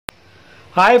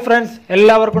Hi friends,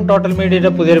 എല്ലാവർക്കും total മീഡിയയുടെ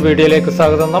പുതിയൊരു വീഡിയോയിലേക്ക്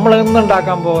സ്വാഗതം. നമ്മൾ ഇന്ന്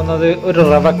ഉണ്ടാക്കാൻ പോകുന്നത് ഒരു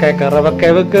റവ കേക്ക്. റവ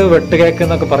കേക്ക് വെട്ട് കേക്ക്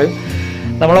എന്നൊക്കെ പറയും.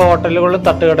 നമ്മൾ ഹോട്ടലുകളിലും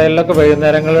തട്ടുകടകളിലൊക്കെ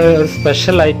വൈകുന്നേരങ്ങളിൽ ഒരു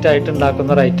സ്പെഷ്യൽ ആയിട്ട്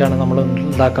ഉണ്ടാക്കുന്ന ഒരു ഐറ്റമാണ് നമ്മൾ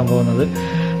ഉണ്ടാക്കാൻ പോകുന്നത്.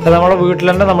 അത് നമ്മുടെ വീട്ടിൽ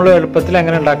തന്നെ നമ്മൾ എളുപ്പത്തിൽ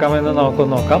എങ്ങനെ ഉണ്ടാക്കാമെന്ന്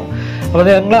നമുക്കൊന്ന് നോക്കാം. അപ്പോൾ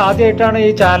നിങ്ങൾ ആദ്യമായിട്ടാണ് ഈ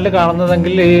ചാനൽ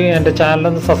കാണുന്നതെങ്കിൽ എൻ്റെ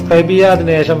ചാനലൊന്ന് സബ്സ്ക്രൈബ് ചെയ്യുക.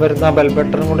 അതിനുശേഷം വരുന്ന ബെൽ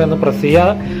ബട്ടൺ കൂടി ഒന്ന് പ്രസ്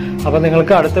ചെയ്യുക. അപ്പോൾ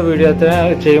നിങ്ങൾക്ക് അടുത്ത വീഡിയോ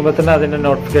ചെയ്യുമ്പോൾ തന്നെ അതിൻ്റെ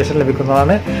നോട്ടിഫിക്കേഷൻ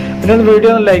ലഭിക്കുന്നതാണ്. പിന്നെ ഒന്ന്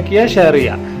വീഡിയോ ഒന്ന് ലൈക്ക് ചെയ്യുക, ഷെയർ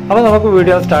ചെയ്യുക. അപ്പോൾ നമുക്ക്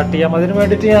വീഡിയോ സ്റ്റാർട്ട് ചെയ്യാം. അതിന്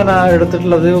വേണ്ടിയിട്ട് ഞാൻ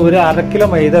എടുത്തിട്ടുള്ളത് ഒരു 1/2 കിലോ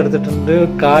മൈദ എടുത്തിട്ടുണ്ട്,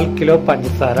 1/4 കിലോ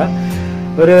പഞ്ചസാര,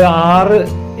 ഒരു 6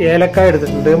 ഏലക്കായ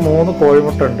എടുത്തിട്ടുണ്ട്, 3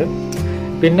 കോഴിമുട്ട ഉണ്ട്,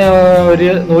 പിന്നെ ഒരു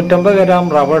 150 ഗ്രാം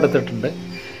റവ എടുത്തിട്ടുണ്ട്,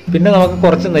 പിന്നെ നമുക്ക്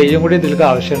കുറച്ച് നെയ്യും കൂടി ഇതിലേക്ക്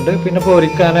ആവശ്യമുണ്ട്, പിന്നെ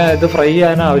പൊരിക്കാൻ ഇത് ഫ്രൈ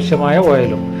ചെയ്യാൻ ആവശ്യമായ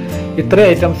ഓയിലും. ഇത്രയും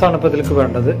ഐറ്റംസാണ് ഇപ്പോൾ ഇതിലേക്ക്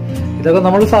വേണ്ടത്. ഇതൊക്കെ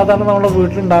നമ്മൾ സാധാരണ നമ്മുടെ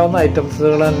വീട്ടിലുണ്ടാകുന്ന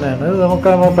ഐറ്റംസുകൾ തന്നെയാണ്.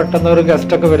 നമുക്ക് പെട്ടെന്ന് ഒരു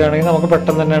ഗസ്റ്റൊക്കെ വരികയാണെങ്കിൽ നമുക്ക്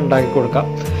പെട്ടെന്ന് തന്നെ ഉണ്ടാക്കി കൊടുക്കാം.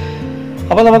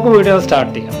 അപ്പോൾ നമുക്ക് വീഡിയോ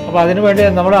സ്റ്റാർട്ട് ചെയ്യാം. അപ്പോൾ അതിന് വേണ്ടി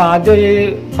നമ്മൾ ആദ്യം ഈ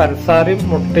പഞ്ചസാരയും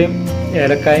മുട്ടയും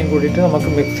ഏലക്കായും കൂടിയിട്ട് നമുക്ക്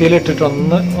മിക്സിയിലിട്ടിട്ട്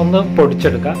ഒന്ന്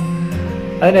പൊടിച്ചെടുക്കാം.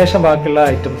 അതിനുശേഷം ബാക്കിയുള്ള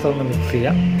ഐറ്റംസ് ഒന്ന് മിക്സ്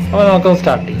ചെയ്യാം. അപ്പോൾ നമുക്കൊന്ന്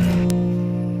സ്റ്റാർട്ട് ചെയ്യാം.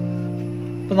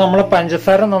 അപ്പോൾ നമ്മൾ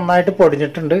പഞ്ചസാര നന്നായിട്ട്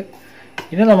പൊടിഞ്ഞിട്ടുണ്ട്.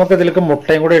 ഇനി നമുക്കിതിലേക്ക്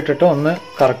മുട്ടയും കൂടി ഇട്ടിട്ട് ഒന്ന്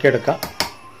കറക്കിയെടുക്കാം.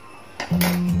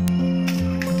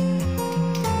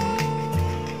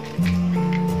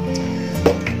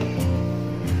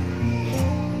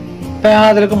 ഇപ്പം ഞാൻ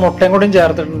അതിലേക്ക് മുട്ടയും കൂടിയും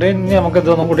ചേർത്തിട്ടുണ്ട്. ഇനി നമുക്ക്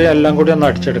ഇതൊന്നും കൂടി എല്ലാം കൂടി ഒന്ന്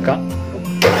അടിച്ചെടുക്കാം.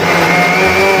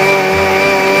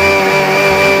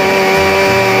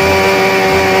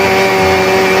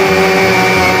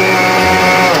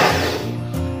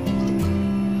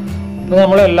 അപ്പോൾ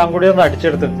നമ്മളെല്ലാം കൂടി ഒന്ന്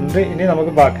അടിച്ചെടുത്തിട്ടുണ്ട്. ഇനി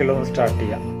നമുക്ക് ബാക്കിയുള്ളതൊന്ന് സ്റ്റാർട്ട്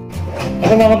ചെയ്യാം.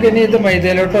 അപ്പോൾ നമുക്ക് ഇനി ഇത്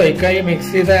മൈദയിലോട്ട് ഒഴിക്കാം. ഈ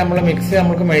മിക്സ് ചെയ്ത മിക്സി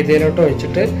നമുക്ക് മൈദയിലോട്ട്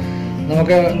ഒഴിച്ചിട്ട്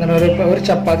നമുക്ക് ഇങ്ങനെ ഒരു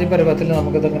ചപ്പാത്തി പരുവത്തിൽ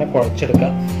നമുക്കിത് ഇങ്ങനെ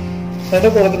കുഴച്ചെടുക്കാം. അതിൻ്റെ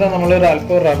കൂട്ടത്തിൽ നമ്മൾ ഒരു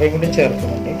അല്പം റവയും കൂടി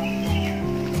ചേർക്കുന്നുണ്ട്.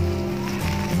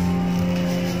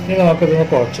 ഇനി നമുക്കിതൊന്ന്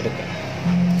കുഴച്ചെടുക്കാം.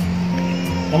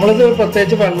 നമ്മളിത്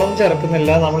പ്രത്യേകിച്ച് വെള്ളം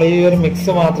ചേർക്കുന്നില്ല. നമ്മൾ ഈ ഒരു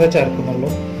മിക്സ് മാത്രമേ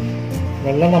ചേർക്കുന്നുള്ളൂ,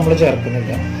 വെള്ളം നമ്മൾ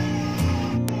ചേർക്കുന്നില്ല.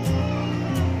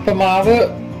 ഇപ്പം മാവ്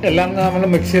എല്ലാം നമ്മൾ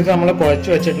മിക്സ് ചെയ്ത് നമ്മൾ കുഴച്ച്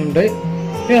വെച്ചിട്ടുണ്ട്.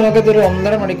 ഇനി നമുക്കിതൊരു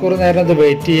 1.5 മണിക്കൂർ നേരം ഇത്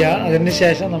വെയിറ്റ് ചെയ്യുക. അതിന്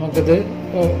ശേഷം നമുക്കിത്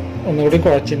ഒന്നുകൂടി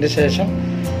കുഴച്ചതിൻ്റെ ശേഷം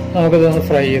നമുക്കിതൊന്ന്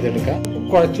ഫ്രൈ ചെയ്തെടുക്കാം.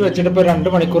 കുഴച്ച് വെച്ചിട്ട് ഇപ്പോൾ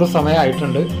 2 മണിക്കൂർ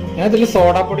സമയമായിട്ടുണ്ട്. ഞാൻ ഇതിൽ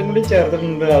സോഡാപ്പൊടിയും കൂടി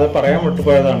ചേർത്തിട്ടുണ്ട്, അത് പറയാൻ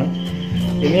വിട്ടുപോയതാണ്.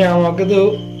 ഇനി നമുക്കിത്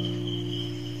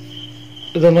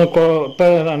ഇതൊന്ന് ഇപ്പോൾ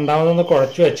രണ്ടാമതൊന്ന്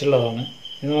കുഴച്ച് വെച്ചുള്ളതാണ്.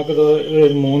 ഇനി നമുക്കിത്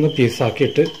ഒരു 3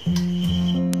 പീസാക്കിയിട്ട്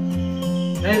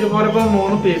ഞാൻ ഇതുപോലെ ഇപ്പോൾ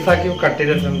 3 പീസാക്കി കട്ട്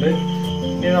ചെയ്തിട്ടുണ്ട്.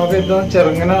 ഇനി നമുക്ക് ഇതൊന്ന്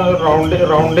ചെറുങ്ങനെ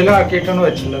റൗണ്ടിലാക്കിയിട്ടാണ്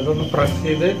വെച്ചിട്ടുള്ളത്. ഇതൊന്ന് പ്രസ്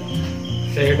ചെയ്ത്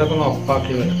സൈഡൊക്കെ ഒന്ന്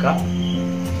ഓഫാക്കി വെക്കാം.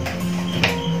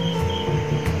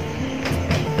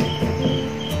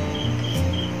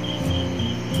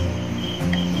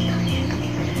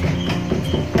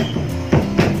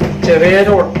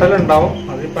 ചെറിയൊരു ഒട്ടലുണ്ടാവും,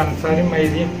 അത് പഞ്ചസാരയും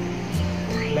മൈദയും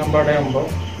എല്ലാം പാടെയാകുമ്പോൾ.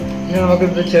 ഇനി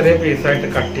നമുക്കിത് ചെറിയ പീസായിട്ട്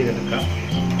കട്ട് ചെയ്തെടുക്കാം.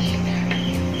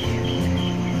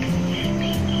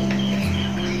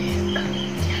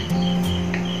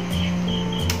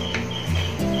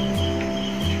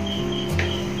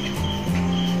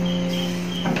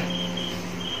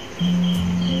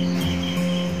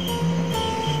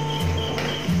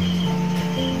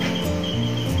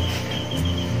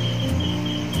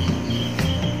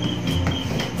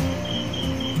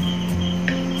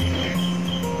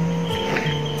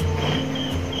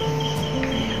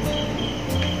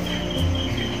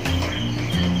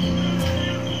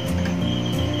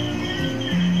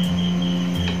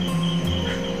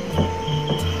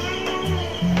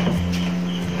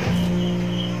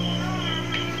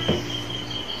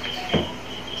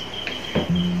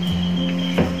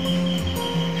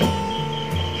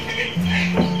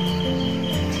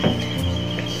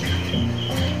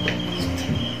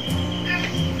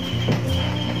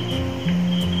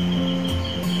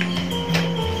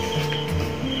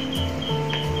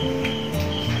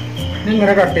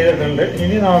 ഇങ്ങനെ കട്ട് ചെയ്തിട്ടുണ്ട്.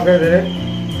 ഇനി നമുക്ക്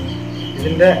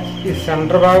ഇതിൻ്റെ ഈ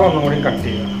സെൻറ്റർ ഭാഗം ഒന്നും കൂടി കട്ട്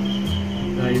ചെയ്യാം.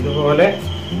 ഇതുപോലെ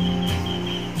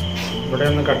ഇവിടെ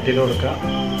ഒന്ന് കട്ട് ചെയ്ത് കൊടുക്കുക,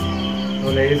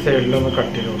 അതുപോലെ ഈ സൈഡിലൊന്ന്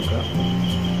കട്ട് ചെയ്ത് കൊടുക്കുക.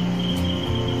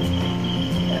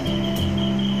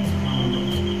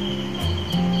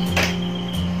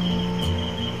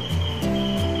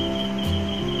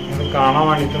 കാണാൻ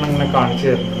വേണ്ടിയിട്ടാണ് ഇങ്ങനെ കാണിച്ചു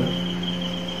തരുന്നത്.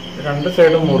 2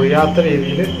 സൈഡും മുറിയാത്ത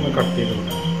രീതിയിൽ ഒന്ന് കട്ട് ചെയ്ത്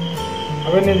കൊടുക്കുക.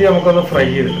 അപ്പോൾ ഇനി ഇത് നമുക്കൊന്ന് ഫ്രൈ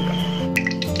ചെയ്തെടുക്കാം.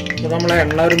 അപ്പോൾ നമ്മളെ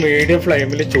എണ്ണ ഒരു മീഡിയം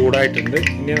ഫ്ലെയിമിൽ ചൂടായിട്ടുണ്ട്.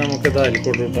 ഇനി നമുക്കിത്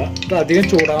അതിൽക്കൂട്ട് ഇട്ടാം. ഇത് അധികം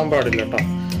ചൂടാകാൻ പാടില്ല കേട്ടോ.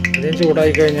 അധികം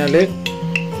ചൂടായി കഴിഞ്ഞാൽ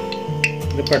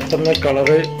ഇത് പെട്ടെന്ന്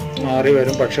കളറ് മാറി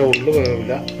വരും, പക്ഷെ ഉള്ളു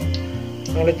വേവില്ല.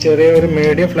 നമ്മൾ ചെറിയൊരു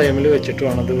മീഡിയം ഫ്ലെയിമിൽ വെച്ചിട്ട്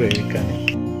വേണം ഇത് വേവിക്കാൻ.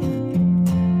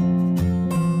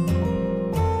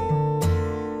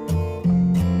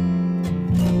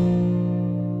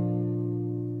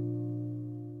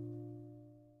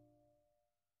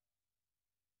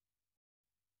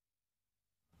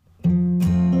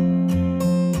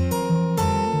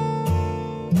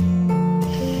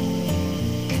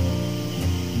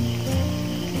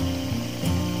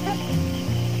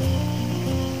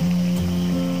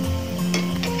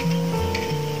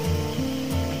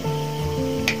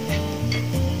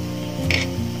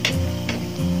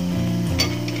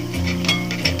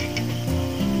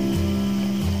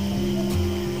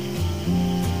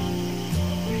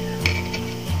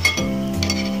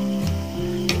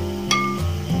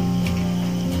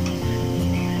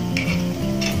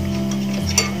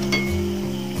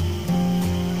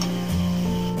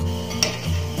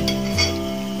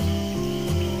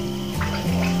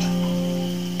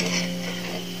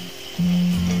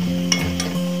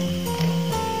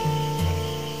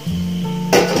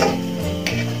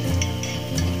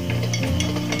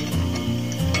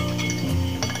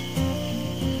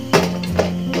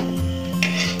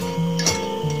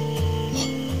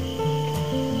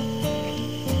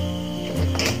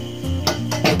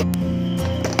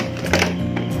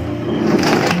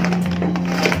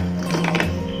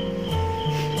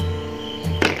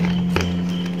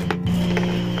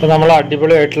 അപ്പോൾ നമ്മൾ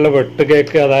അടിപൊളിയായിട്ടുള്ള വെട്ട്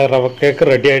കേക്ക്, അതായത് റവ കേക്ക്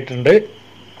റെഡി ആയിട്ടുണ്ട്.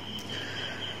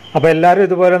 അപ്പോൾ എല്ലാവരും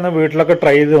ഇതുപോലെ ഒന്ന് വീട്ടിലൊക്കെ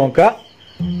ട്രൈ ചെയ്ത് നോക്കുക.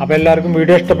 അപ്പോൾ എല്ലാവർക്കും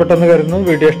വീഡിയോ ഇഷ്ടപ്പെട്ടെന്ന് കരുതുന്നു.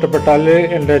 വീഡിയോ ഇഷ്ടപ്പെട്ടാൽ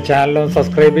എൻ്റെ ചാനലൊന്ന്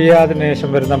സബ്സ്ക്രൈബ് ചെയ്യുക.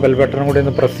 അതിനുശേഷം വരുന്ന ബെൽ ബട്ടണും കൂടി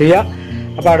ഒന്ന് പ്രസ് ചെയ്യുക.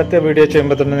 അപ്പോൾ അടുത്ത വീഡിയോ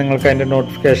ചെയ്യുമ്പോൾ തന്നെ നിങ്ങൾക്ക് അതിൻ്റെ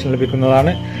നോട്ടിഫിക്കേഷൻ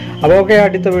ലഭിക്കുന്നതാണ്. അപ്പോൾ ഓക്കെ,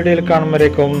 അടുത്ത വീഡിയോയിൽ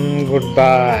കാണുമ്പോഴേക്കും ഗുഡ്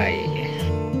ബൈ.